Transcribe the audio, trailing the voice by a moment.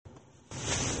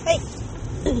はい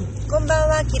こんばん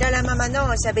は、キララママの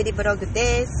おしゃべりブログ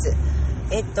です。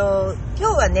今日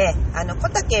はね、小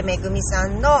竹めぐみさ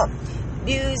んの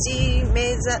竜神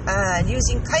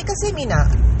開花セミナ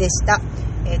ーでした。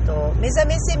目覚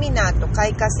めセミナーと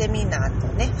開花セミナーと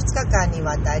ね、2日間に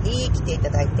わたり来ていた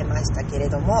だいてましたけれ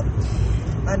ども、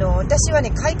私は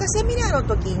ね、開花セミナーの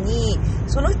時に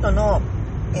その人の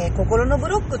心のブ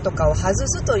ロックとかを外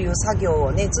すという作業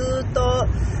をね、ずっと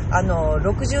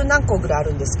60何個ぐらいあ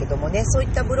るんですけどもね、そういっ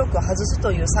たブロックを外す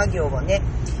という作業をね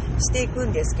していく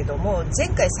んですけども、前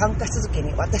回参加した時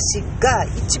に私が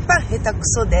一番下手く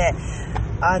そで、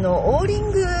オーリ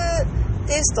ング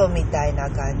テストみたいな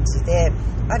感じで、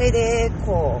あれで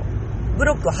こうブ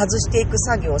ロックを外していく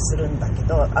作業をするんだけ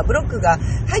ど、ブロックが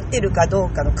入ってるかどう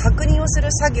かの確認をする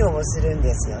作業をするん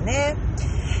ですよね。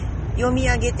読み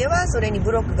上げてはそれに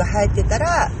ブロックが入ってた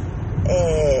ら、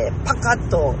パカッ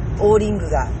とオーリング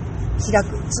が開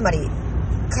く、つまり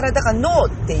体がノ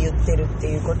ーって言ってるって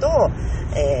いうことを、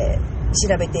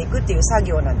調べていくっていう作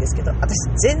業なんですけど、私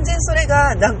全然それ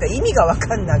がなんか意味が分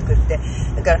かんなくって、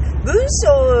だから文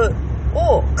章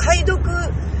を解読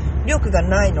力が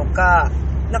ないのか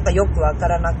なんかよく分か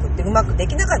らなくって、うまくで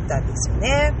きなかったんですよ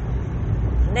ね。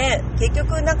ね、結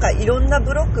局なんかいろんな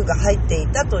ブロックが入ってい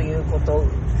たということ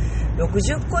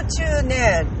60個中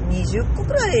ね、20個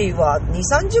くらいは2、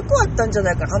30個あったんじゃ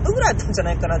ないかな、半分ぐらいあったんじゃ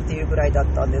ないかなっていうぐらいだっ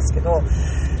たんですけど、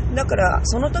だから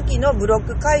その時のブロッ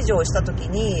ク解除をした時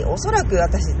におそらく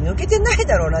私抜けてない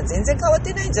だろうな、全然変わっ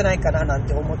てないんじゃないかななん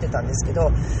て思ってたんですけど、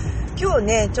今日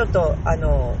ねちょっと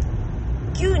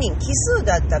9人奇数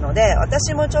だったので、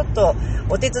私もちょっと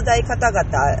お手伝い方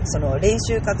々、その練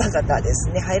習方々です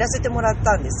ね、入らせてもらっ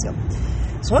たんですよ。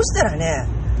そうしたらね、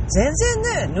全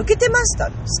然ね抜けてました。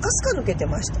スカスカ抜けて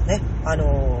ましたね、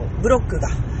ブロックが。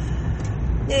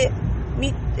で、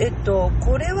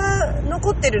これは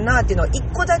残ってるなっていうのは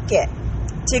1個だけ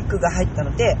チェックが入った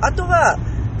ので、あとは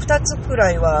2つく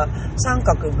らいは三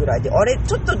角ぐらいで、あれ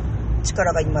ちょっと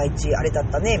力がいまいちあれだっ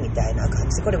たねみたいな感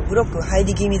じで、これブロック入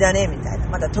り気味だねみたいな、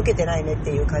まだ溶けてないねって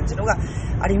いう感じのが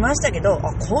ありましたけど、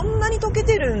こんなに溶け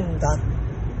てるんだっ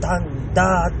たん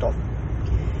だと。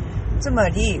つま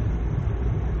り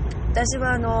私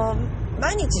は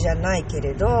毎日じゃないけ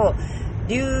れど、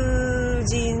竜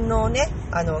神のね、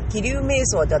気流瞑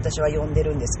想って私は呼んで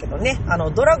るんですけどね、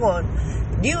ドラゴン、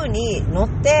竜に乗っ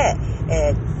て、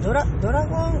ドラ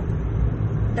ゴ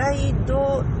ンライ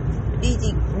ドリデ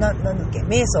ィなんだっけ、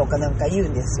瞑想かなんか言う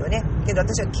んですよね。けど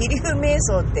私は気流瞑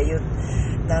想っていう、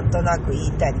なんとなく言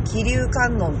いたい、気流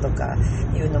観音とか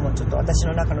いうのもちょっと私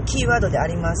の中のキーワードであ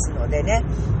りますのでね、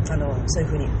そういう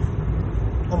風に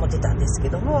思ってたんですけ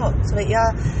ども、それや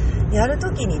る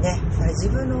ときにね、自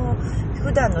分の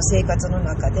普段の生活の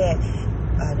中で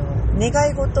願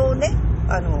い事をね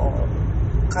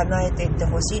叶えていって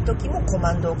ほしいときもコ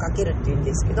マンドをかけるっていうん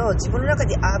ですけど、自分の中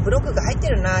でブロックが入って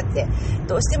るなって、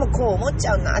どうしてもこう思っち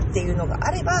ゃうなっていうのが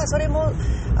あれば、それも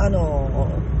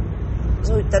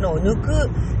そういったのを抜く、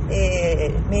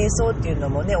瞑想っていうの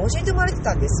もね教えてもらって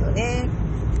たんですよね。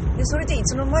でそれでい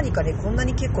つの間にかね、こんな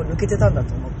に結構抜けてたんだ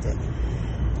と思って、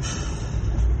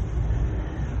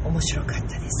面白かっ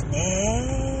たです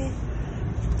ね。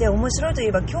で、面白いとい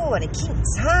えば今日はね、金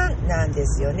3なんで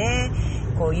すよね。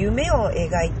こう夢を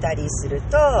描いたりする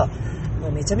とも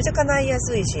うめちゃめちゃ叶いや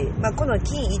すいし、この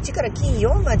金1から金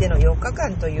4までの4日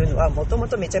間というのはもとも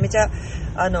とめちゃめちゃ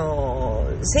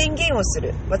宣言をす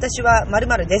る、私は〇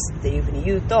〇ですっていうふうに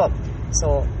言うと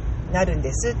そうなるん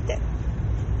ですって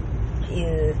い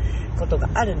うことが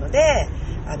あるので、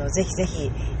ぜひぜ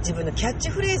ひ自分のキャッチ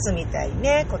フレーズみたいに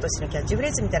ね、今年のキャッチフレ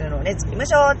ーズみたいなのをね作りま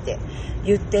しょうって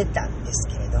言ってたんです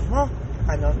けれども、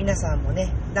皆さんも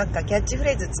ね、なんかキャッチフ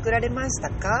レーズ作られました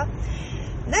か？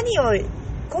何を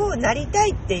こうなりた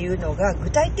いっていうのが具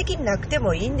体的になくて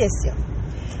もいいんですよ。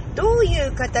どうい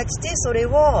う形でそれ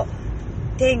を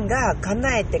天が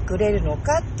叶えてくれるの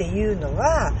かっていうの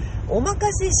はお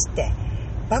任せして、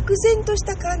漠然とし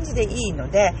た感じでいいの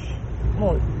で、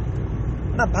もう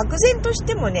漠然とし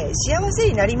てもね、幸せ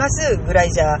になりますぐら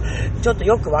いじゃちょっと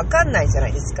よくわかんないじゃな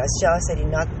いですか。幸せ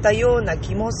になったような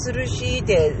気もするし、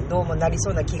でどうもなり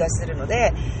そうな気がするの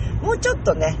で、もうちょっ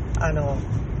とね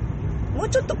もう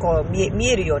ちょっとこう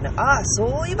見えるような、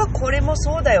そういえばこれも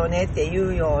そうだよねってい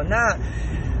うような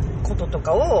ことと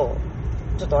かを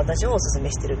ちょっと私はおすすめ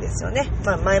してるんですよね。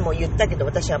前も言ったけど、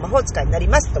私は魔法使いになり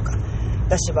ますとか、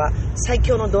私は最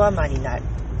強のドアマン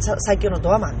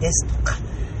ですとか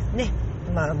ね、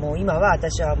もう今は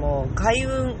私はもう開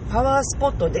運パワースポ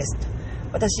ットですと、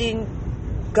私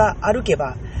が歩け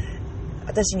ば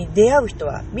私に出会う人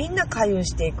はみんな開運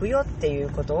していくよっていう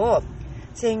ことを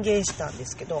宣言したんで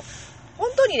すけど、本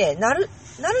当にね、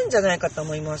なるんじゃないかと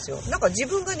思いますよ。なんか自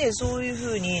分がね、そういう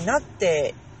風になっ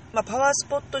て、パワース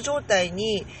ポット状態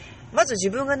にまず自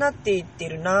分がなっていって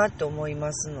るなと思い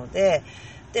ますので、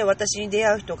私に出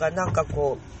会う人がなんか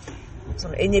こうそ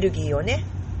のエネルギーをね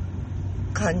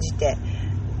感じて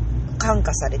感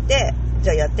化されて、じ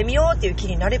ゃあやってみようっていう気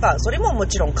になれば、それもも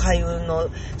ちろん開運の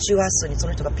周波数にそ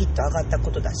の人がピッと上がった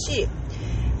ことだし、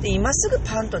で今すぐ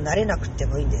パンとなれなくて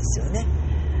もいいんですよね。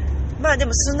で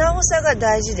も素直さが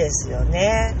大事ですよ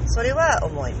ね。それは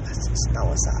思います。素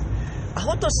直さ、ア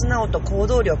ホと素直と行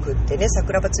動力ってね、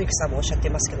桜庭つゆきさんもおっしゃって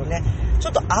ますけどね、ち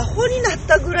ょっとアホになっ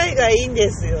たぐらいがいいん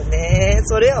ですよね。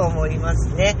それは思います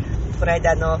ね。この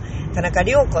間田中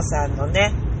涼子さんの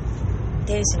ね、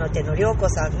天使の手の涼子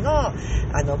さんの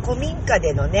古民家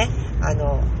でのね、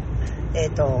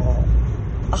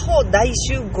アホ大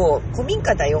集合、古民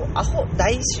家だよ、アホ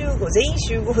大集合、全員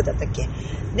集合だったっけ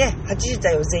ね、8時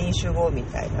だよ全員集合み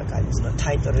たいな感じの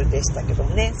タイトルでしたけど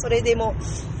もね、それでも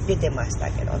出てました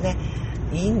けどね、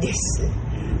いいんです、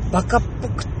バカっぽ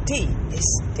くていいんで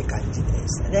すって感じで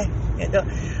したね。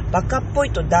バカっぽ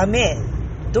いとダメ、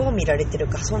どう見られてる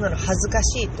か、そんなの恥ずか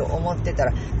しいと思ってた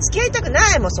ら付き合いたく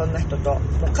ないもん、そんな人と。も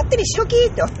う勝手にしろき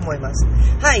って思います。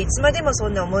はい、いつまでもそ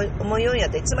んな思いようにやっ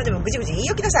て、いつまでもぐじぐじ言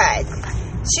いおきなさい、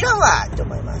知らんわって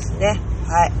思いますね。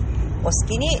はい、お好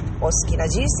きにお好きな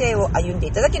人生を歩んで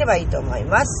いただければいいと思い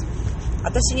ます。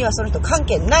私にはその人関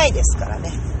係ないですからね。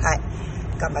はい、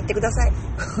頑張ってください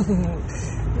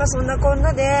そんなこん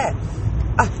なで、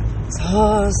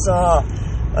そうそう、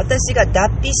私が脱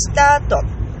皮したと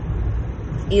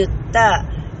言った、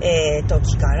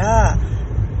時から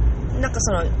なんか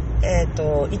その、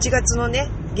1月のね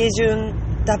下旬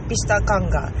脱皮した感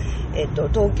が、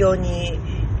東京に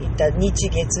行った日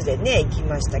月でね行き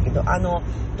ましたけど、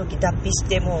時脱皮し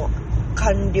てもう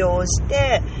完了し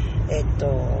て、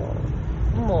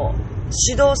もう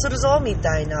指導するぞみ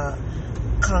たいな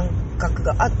感覚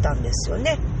があったんですよ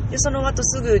ね。でその後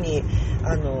すぐに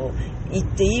行っ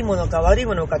ていいものか悪い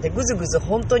ものかってぐずぐず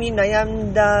本当に悩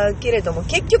んだけれども、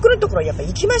結局のところやっぱ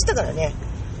行きましたからね。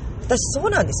私そう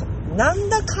なんですよ。なん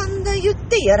だかんだ言っ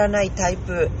てやらないタイ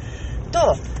プ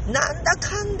と、なんだ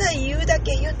かんだ言うだ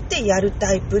け言ってやる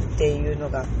タイプっていうの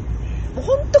がもう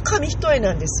ほんと紙一重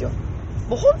なんですよ。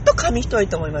もうほんと紙一重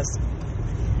と思います。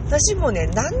私もね、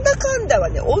なんだかんだは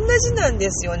ね同じなん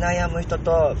ですよ。悩む人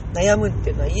と悩むって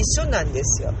いうのは一緒なんで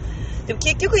すよ。でも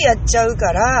結局やっちゃう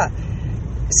から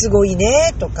すごい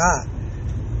ねとか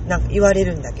なんか言われ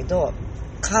るんだけど、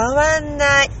変わん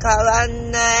ない、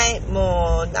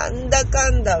もうなんだか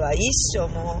んだは一緒。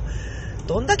もう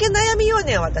どんだけ悩みよう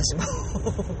ねん、私も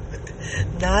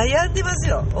悩んでます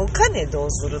よ。お金ど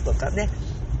うするとかね、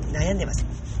悩んでます。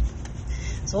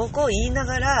そうこう言いな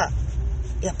がら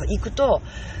やっぱ行くと、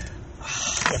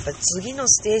やっぱ次の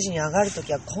ステージに上がると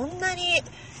きはこんなに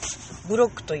ブロ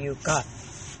ックというか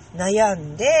悩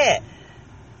んで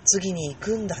次に行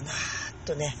くんだな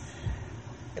とね、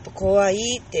やっぱ怖い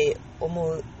って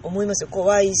思いますよ。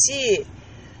怖いし、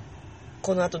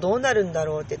この後どうなるんだ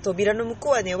ろうって、扉の向こ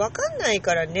うはね分かんない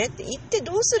からねって、行って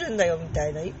どうするんだよみた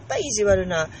いな、いっぱい意地悪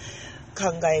な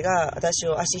考えが、私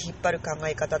を足引っ張る考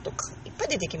え方とかいっぱい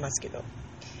出てきますけど、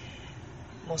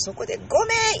もうそこでご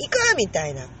めん行くみた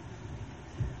いな、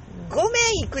ごめん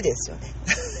行くですよね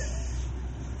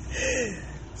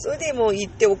それでもう行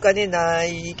ってお金な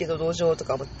いけどどうしようと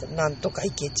か思ったらなんとか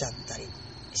行けちゃったり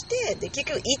して、で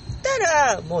結局行った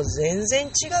らもう全然違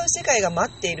う世界が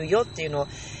待っているよっていうのを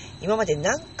今まで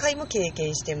何回も経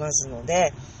験してますの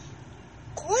で、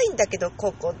怖いんだけど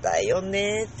ここだよ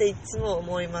ねっていつも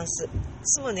思います。い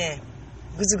つもね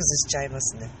グズグズしちゃいま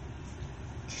すね。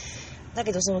だ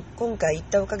けど今回行っ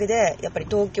たおかげでやっぱり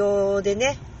東京で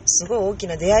ねすごい大き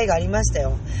な出会いがありました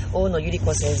よ。大野ゆり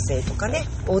子先生とかね、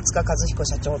大塚和彦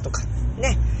社長とか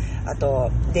ね、あ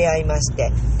と出会いまし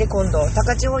て、で今度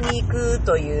高千穂に行く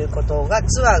ということが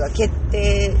ツアーが決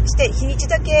定して日にち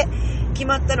だけ決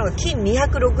まったのが金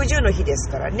260の日です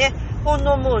からね、ほん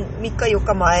のもう3日4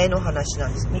日前の話な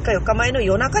んです。3日4日前の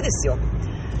夜中ですよ。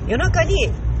夜中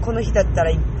にこの日だった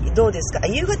らどうですか、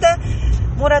夕方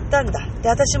もらったんだ。で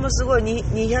私もすごい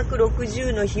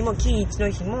260の日も金1の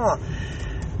日も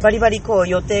バリバリこう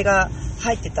予定が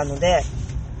入ってたので、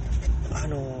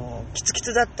キツキ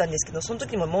ツだったんですけど、その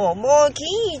時ももう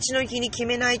金1の日に決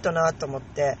めないとなと思っ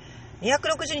て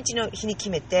260日の日に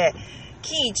決めて、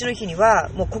金1の日には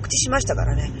もう告知しましたか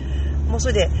らね。もうそ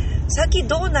れで先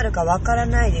どうなるかわから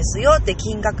ないですよって、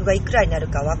金額がいくらになる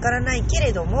かわからないけ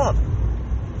れども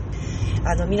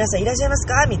皆さんいらっしゃいます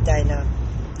かみたいな、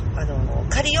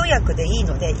仮予約でいい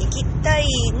ので行きたい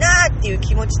なっていう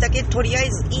気持ちだけとりあえ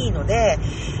ずいいので、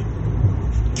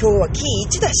日は金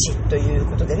1だしという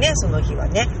ことでね、その日は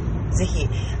ねぜひ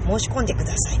申し込んでく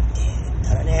ださいって言っ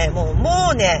たらね、も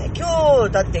うね、今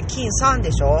日だって金3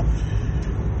でしょ。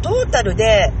トータル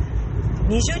で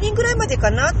20人ぐらいまで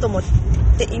かなと思っ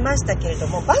ていましたけれど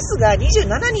も、バスが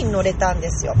27人乗れたん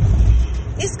ですよ。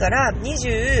ですから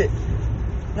27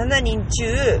人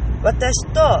中、私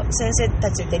と先生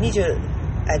たちで3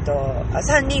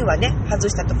人はね外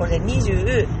したところで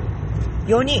24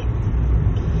人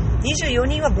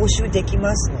は募集でき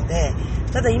ますので、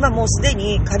ただ今もうすで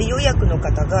に仮予約の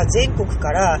方が全国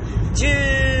から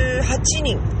18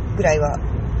人ぐらいは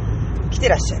来て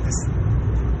らっしゃいます。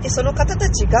でその方た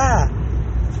ちが、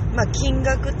金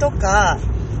額とか、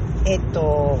ル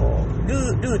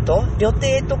ート、旅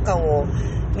程とかを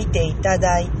見ていた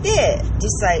だいて、実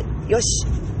際よし、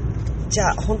じゃ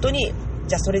あ本当に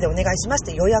じゃあそれでお願いしますっ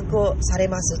て予約をされ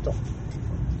ますと、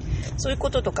そういう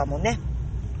こととかもね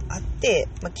あって、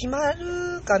決ま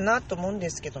るかなと思うんで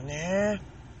すけどね。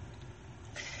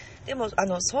でも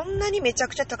そんなにめちゃ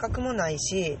くちゃ高くもない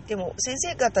し、でも先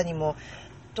生方にも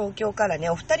東京からね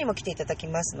お二人も来ていただき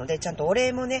ますので、ちゃんとお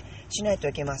礼もねしないと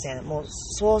いけません。もう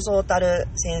そうそうたる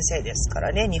先生ですか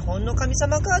らね。日本の神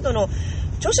様カードの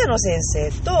著者の先生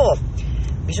と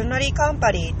ビジョナリーカン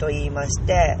パニーと言いまし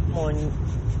て、もう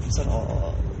そ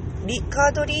のカ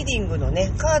ードリーディングの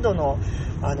ね、カードの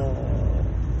あ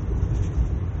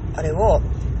れを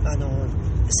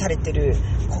されてる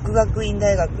国学院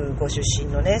大学ご出身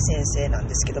のね先生なん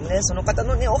ですけどもね、その方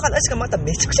のねお話がまた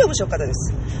めちゃくちゃ面白かったで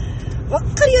す。わか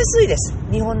りやすいです。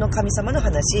日本の神様の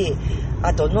話、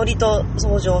あと祝詞と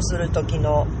登場する時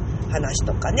の話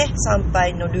とかね、参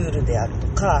拝のルールであると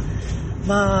か、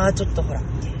ちょっとほら、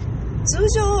通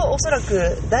常おそら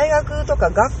く大学とか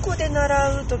学校で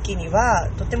習う時には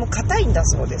とても硬いんだ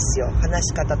そうですよ、話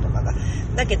し方とかが。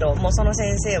だけどもうその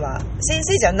先生は先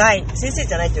生じゃないと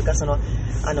いうか、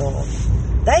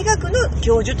大学の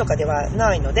教授とかでは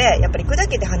ないので、やっぱり砕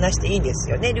けて話していいんで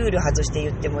すよね。ルール外して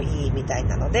言ってもいいみたい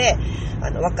なので、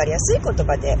分かりやすい言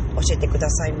葉で教えてくだ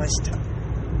さいました。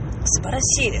素晴ら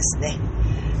しいですね。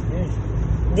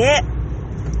で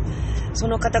そ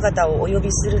の方々をお呼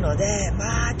びするので、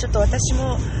ちょっと私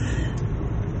も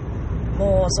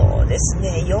もうそうです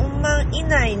ね、4万以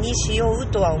内にしよう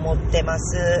とは思ってま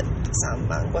す。3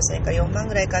万5千円か4万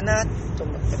ぐらいかなと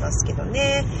思ってますけど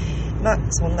ね。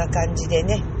そんな感じで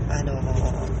ね、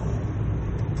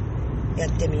や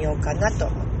ってみようかなと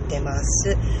思ってま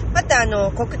す。また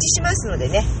告知しますので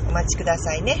ね、お待ちくだ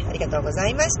さいね。ありがとうござ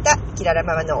いました。キララ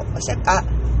ママの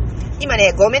今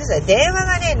ね、ごめんなさい。電話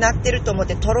がね、鳴ってると思っ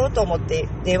て取ろうと思って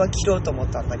電話切ろうと思っ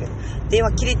たんだけど、電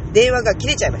話が切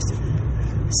れちゃいました。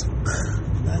そっか、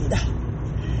なんだ。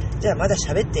じゃあまだ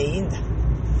喋っていいんだ。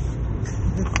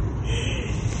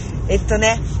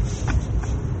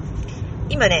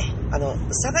今ね、佐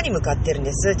賀に向かってるん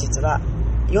です、実は。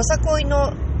よさこい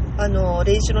の、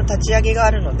練習の立ち上げが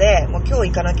あるので、もう今日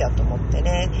行かなきゃと思って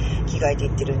ね、着替えて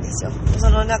行ってるんですよ。そ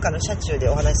の中の車中で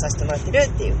お話しさせてもらってるっ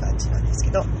ていう感じなんです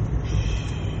けど。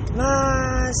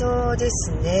そうで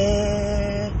す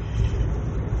ね。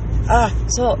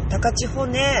そう、高千穂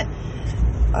ね、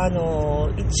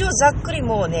一応ざっくり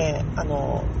もうね、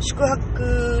宿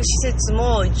泊施設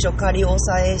も一応仮押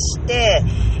さえして、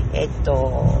貸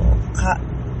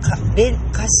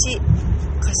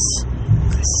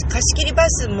し切りバ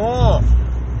スも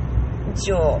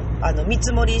一応見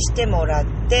積もりしてもらっ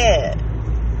て、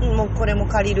もうこれも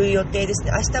借りる予定です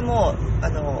ね。明日も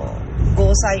ゴ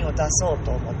ーサインを出そう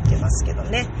と思ってますけど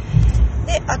ね。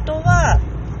で、あとは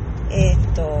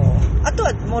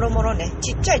もろもろね、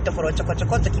ちっちゃいところをちょこちょ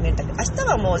こっと決めたけど、明日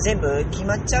はもう全部決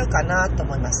まっちゃうかなと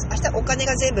思います。明日お金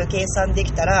が全部計算で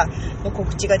きたらもう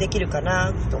告知ができるか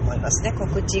なと思いますね。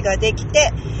告知ができ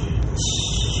て、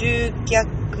集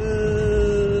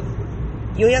客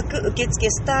予約受付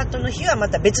スタートの日はま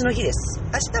た別の日です。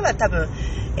明日は多分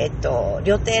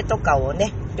旅程とかを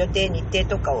ね、日程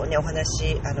とかをね、お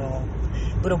話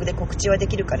ブログで告知はで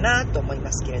きるかなと思い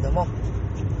ますけれども、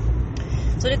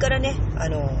それからね、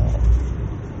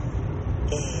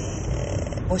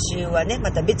募集はね、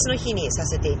また別の日にさ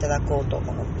せていただこうと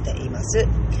思っています。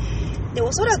で、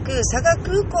おそらく佐賀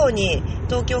空港に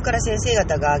東京から先生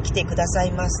方が来てくださ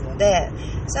いますので、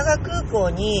佐賀空港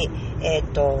に、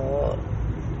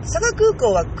佐賀空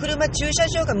港は車駐車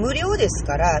場が無料です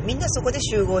から、みんなそこで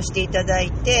集合していただ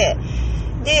いて、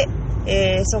で、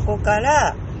そこか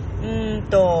ら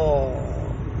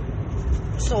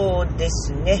そうで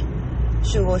すね、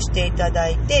集合していただ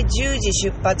いて10時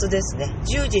出発ですね。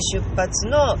10時出発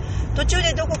の途中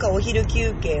でどこかお昼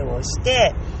休憩をし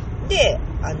て、で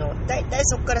だいたい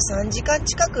そこから3時間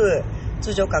近く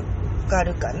通常かか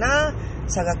るかな。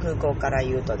佐賀空港から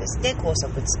言うとですね、高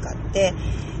速使って、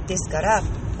ですから、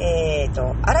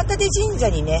新手神社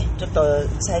にね、ちょっと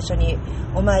最初に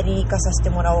お参りに行かさせて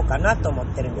もらおうかなと思っ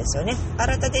てるんですよね。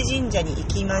新手神社に行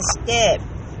きまして、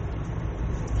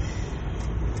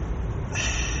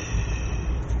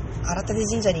新手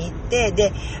神社に行って、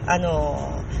で、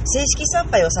正式参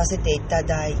拝をさせていた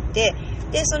だいて、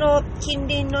で、その近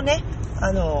隣のね、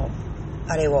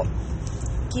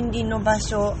近隣の場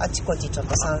所、あちこちちょっ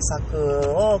と散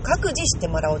策を各自して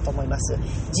もらおうと思います。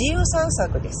自由散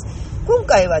策です。今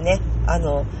回はね、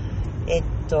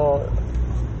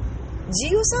自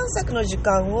由散策の時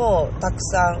間をたく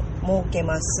さん設け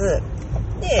ます。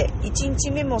で、1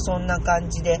日目もそんな感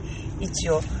じで、一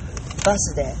応バ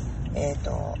スで、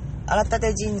新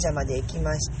手神社まで行き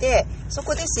まして、そ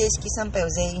こで正式参拝を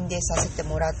全員でさせて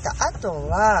もらった後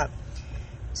は、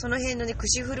その辺のね、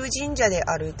串古神社で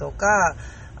あるとか、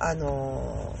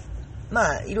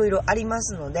いろいろありま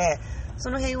すので、そ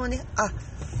の辺をね、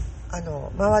回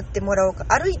ってもらおうか。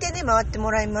歩いてね、回っても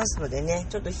らいますのでね、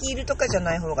ちょっとヒールとかじゃ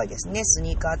ない方がいいですね。ス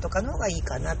ニーカーとかの方がいい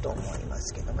かなと思いま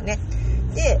すけどもね。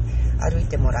で、歩い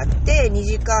てもらって、2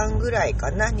時間ぐらい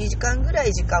かな。2時間ぐら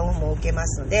い時間を設けま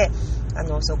すので、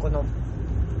そこの、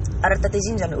新手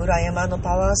神社の裏山の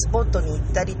パワースポットに行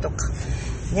ったりとか、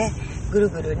ね、ぐる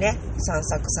ぐるね、散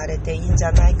策されていいんじ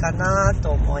ゃないかな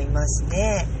と思います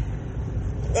ね。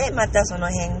で、またその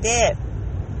辺で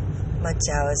待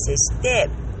ち合わせして、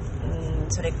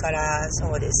それから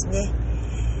そうですね、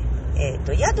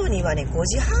宿にはね、5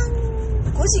時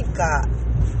か、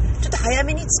ちょっと早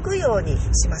めに着くように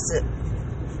します。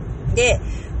で、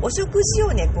お食事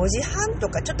をね、5時半と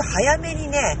かちょっと早めに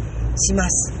ね、しま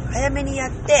す。早めにや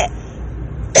って、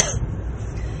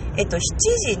7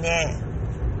時ね、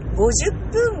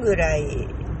50分ぐらい、7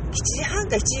時半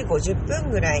か7時50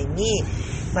分ぐらいに、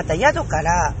また宿か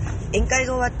ら、宴会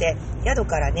が終わって、宿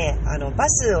からね、バ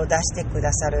スを出してく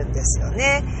ださるんですよ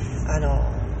ね。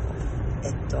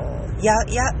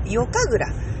夜神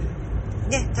楽。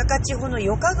ね、高千穂の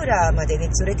夜神楽までね、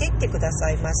連れて行ってくださ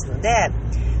いますので、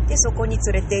で、そこに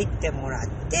連れて行ってもらっ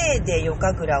て、で、夜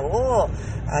神楽を、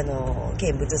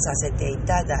見物させてい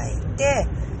ただいて、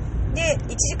で、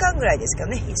1時間ぐらいですけど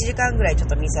ね、1時間ぐらいちょっ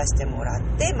と見させてもらっ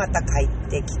て、また帰っ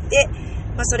てきて、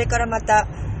それからまた、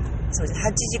そうです、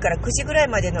8時から9時ぐらい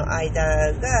までの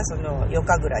間が、その、夜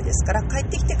神楽ですから、帰っ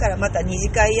てきてからまた2次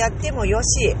会やってもよ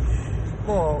し、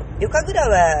もう、夜神楽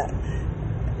は、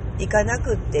行かな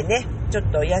くってね、ちょっ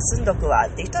と休んどくわっ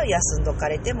て人は休んどか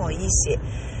れてもいいし、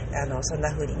そんな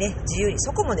風にね、自由に、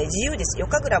そこもね、自由です。夜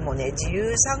神楽もね、自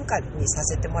由参加にさ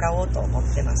せてもらおうと思っ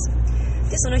てます。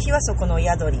で、その日はそこの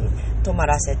宿に泊ま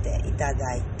らせていた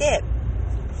だいて、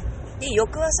で、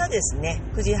翌朝ですね、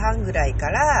9時半ぐらいか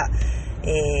ら、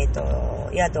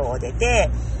宿を出て、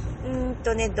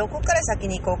どこから先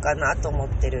に行こうかなと思っ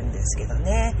てるんですけど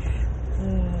ね。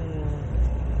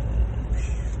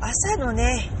朝の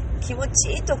ね、気持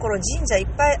ちいいところ、神社いっ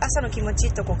ぱい朝の気持ちい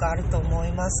いところがあると思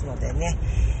いますのでね、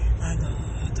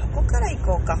どこから行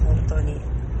こうか、本当に。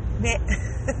ね。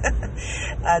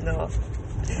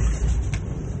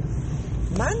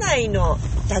真内の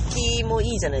滝もい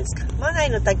いじゃないですか。真内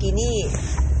の滝に、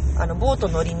ボート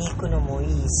乗りに行くのもい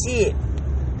いし、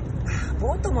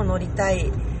ボートも乗りた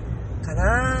いか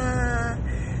な。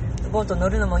ボート乗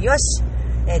るのもよし。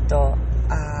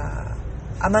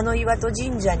天の岩戸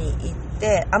神社に行っ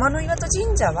て、天の岩戸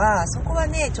神社は、そこは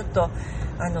ね、ちょっと、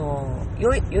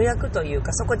予約という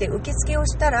か、そこで受付を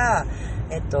したら、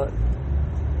神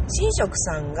職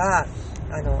さんが、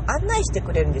案内して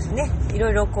くれるんですね。いろ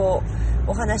いろこう、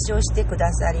お話をしてく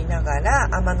ださりながら、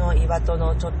天の岩戸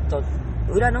のちょっと、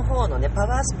裏の方のね、パ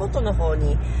ワースポットの方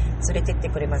に連れてって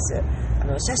くれます。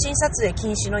写真撮影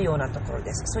禁止のようなところ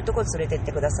です。そういうところに連れてっ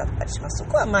てくださったりします。そ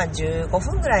こは15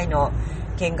分ぐらいの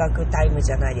見学タイム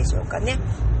じゃないでしょうかね。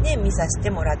で、見させて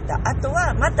もらった後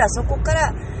は、またそこか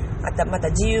ら、また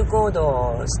自由行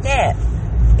動して、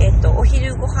お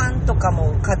昼ご飯とか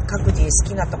も各自好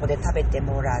きなとこで食べて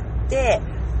もらって、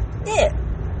で、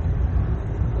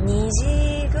2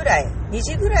時ぐ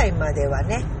らいまでは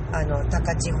ね、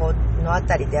高千穂のあ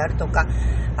たりであるとか、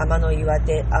天の岩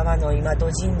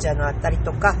戸神社のあたり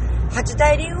とか、八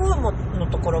大竜王の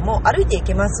ところも歩いて行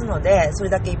けますので、それ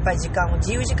だけいっぱい自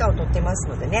由時間を取ってます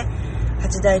のでね、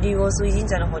八大竜王水神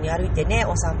社の方に歩いてね、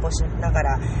お散歩しなが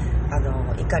ら、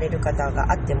行かれる方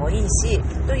があってもいいし、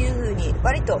というふうに、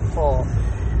割とこ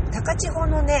う、高千穂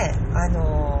のね、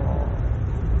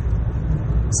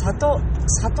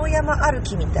里山歩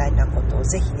きみたいなことを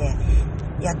ぜひね、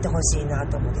やってほしいな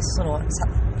と思って、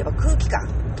やっぱ空気感、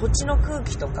土地の空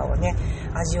気とかをね、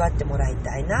味わってもらい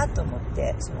たいなと思っ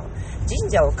て、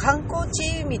神社を観光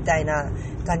地みたいな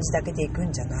感じだけで行く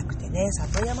んじゃなくてね、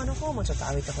里山の方もちょっと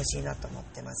歩いてほしいなと思っ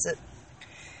てます。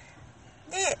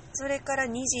で、それから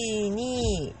2時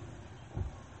に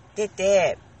出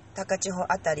て、高千穂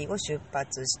あたりを出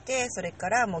発して、それか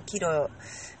らもうキロ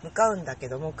向かうんだけ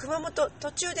ども、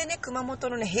途中でね、熊本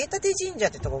のね、平立神社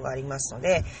ってとこがありますの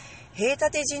で、平立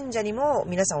神社にも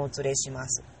皆さんお連れしま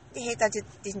す。で、平立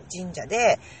神社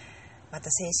で、また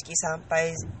正式参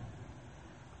拝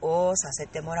をさせ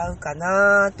てもらうか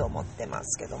なと思ってま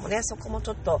すけどもね、そこも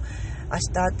ちょっと明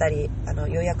日あたり、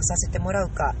予約させてもらう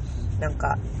か、なん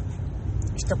か、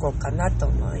しとこうかなと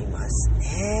思います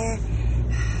ね。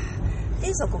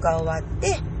で、そこが終わっ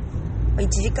て、1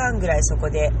時間ぐらいそこ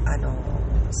で、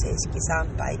正式参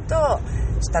拝と、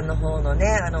下の方のね、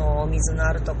お水の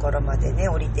あるところまでね、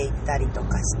降りていったりと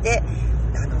かして、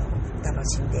楽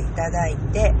しんでいただい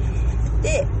て、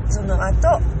で、その後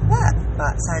は、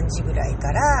3時ぐらい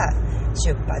から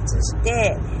出発し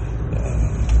て、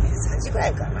3時ぐら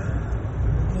いかな。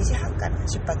2時半から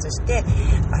出発して、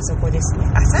あそこですね。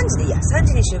3時でいいや。3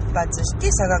時に出発して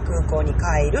佐賀空港に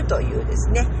帰るというで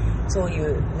すね、そうい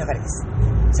う流れです。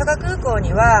佐賀空港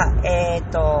には、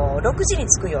6時に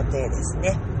着く予定です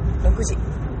ね。6時。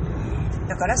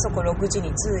だからそこ6時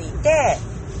に着いて、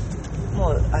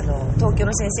もう、東京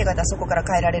の先生方そこから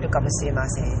帰られるかもしれま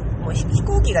せん。もう飛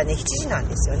行機がね、7時なん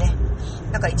ですよね。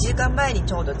だから1時間前に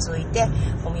ちょうど着いて、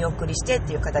お見送りしてっ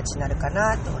ていう形になるか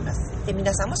なと思います。で、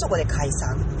皆さんもそこで解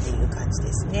散っていう感じ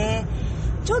ですね。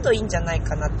ちょうどいいんじゃない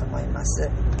かなと思います。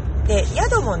で、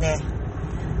宿もね、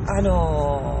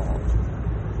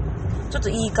ちょっと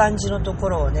いい感じのとこ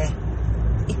ろをね、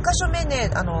1箇所目ね、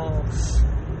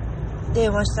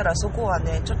電話したら、そこは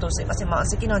ね、ちょっとすいません、満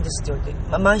席なんですって言われ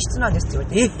て、満室なんですって言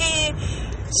われて、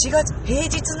4月、平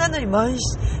日なのに満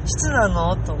室な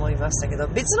のと思いましたけど、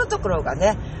別のところが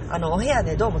ね、お部屋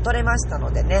でどうも取れました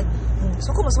のでね、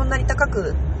そこもそんなに高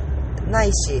くな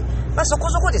いし、そこ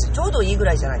そこです。ちょうどいいぐ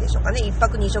らいじゃないでしょうかね。1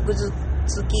泊2食付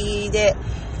きで、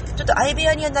ちょっと相部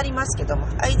屋にはなりますけども、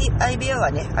相部屋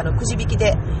はね、くじ引き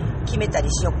で決めたり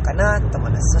しようかなと思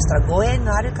います。そしたらご縁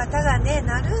のある方がね、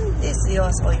なるんですよ。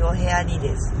そういうお部屋に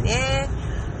ですね。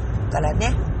だから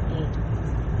ね、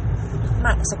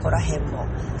そこら辺も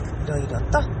いろいろ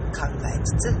と考え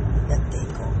つつやってい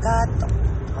こうかと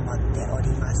思っており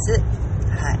ます。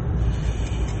はい。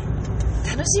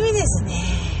楽しみですね。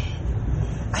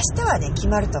明日はね、決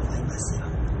まると思いますよ。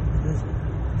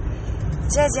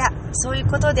じゃあ、そういう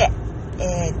ことで、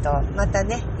また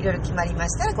ね、いろいろ決まりま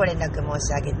したらご連絡申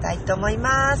し上げたいと思い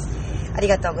ます。あり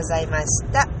がとうございまし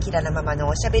た。キララママの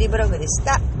おしゃべりブログでし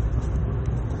た。